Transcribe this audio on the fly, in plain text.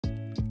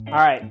All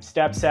right,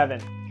 step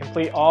 7,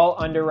 complete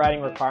all underwriting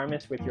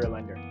requirements with your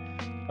lender.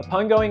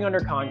 Upon going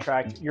under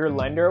contract, your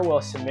lender will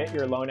submit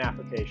your loan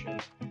application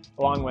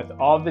along with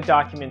all of the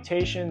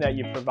documentation that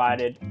you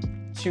provided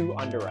to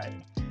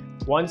underwriting.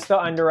 Once the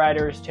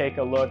underwriters take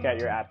a look at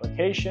your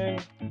application,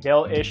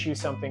 they'll issue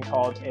something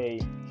called a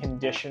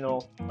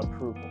conditional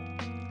approval,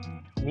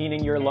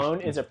 meaning your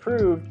loan is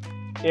approved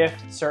if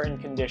certain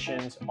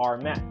conditions are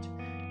met.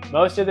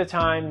 Most of the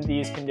time,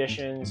 these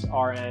conditions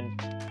are an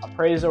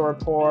appraisal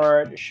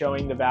report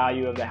showing the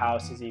value of the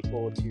house is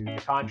equal to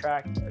the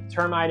contract, a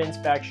termite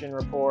inspection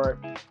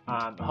report,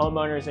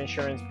 homeowners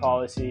insurance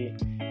policy,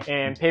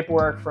 and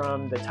paperwork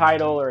from the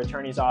title or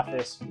attorney's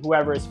office,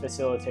 whoever is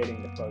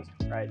facilitating the closing,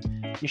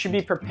 right? You should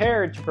be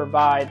prepared to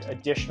provide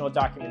additional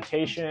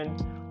documentation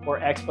or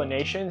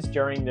explanations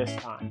during this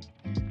time.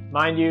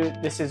 Mind you,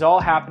 this is all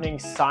happening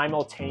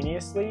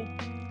simultaneously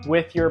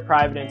with your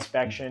private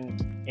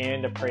inspection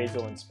and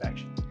appraisal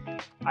inspection.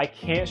 I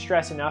can't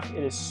stress enough,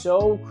 it is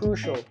so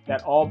crucial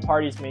that all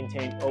parties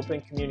maintain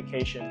open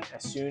communication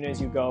as soon as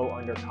you go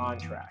under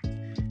contract.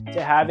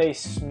 To have a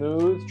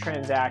smooth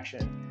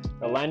transaction,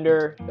 the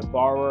lender, the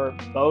borrower,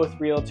 both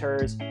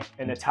realtors,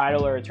 and the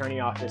title or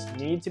attorney office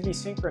need to be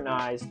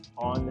synchronized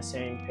on the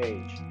same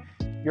page.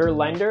 Your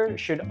lender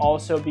should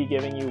also be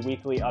giving you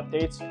weekly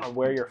updates on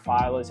where your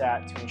file is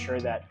at to ensure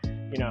that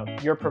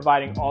you're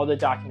providing all the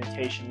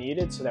documentation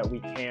needed so that we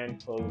can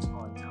close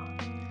on time.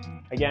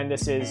 Again,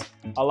 this is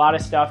a lot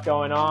of stuff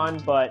going on,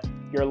 but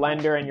your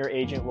lender and your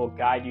agent will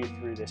guide you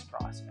through this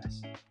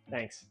process.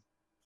 Thanks.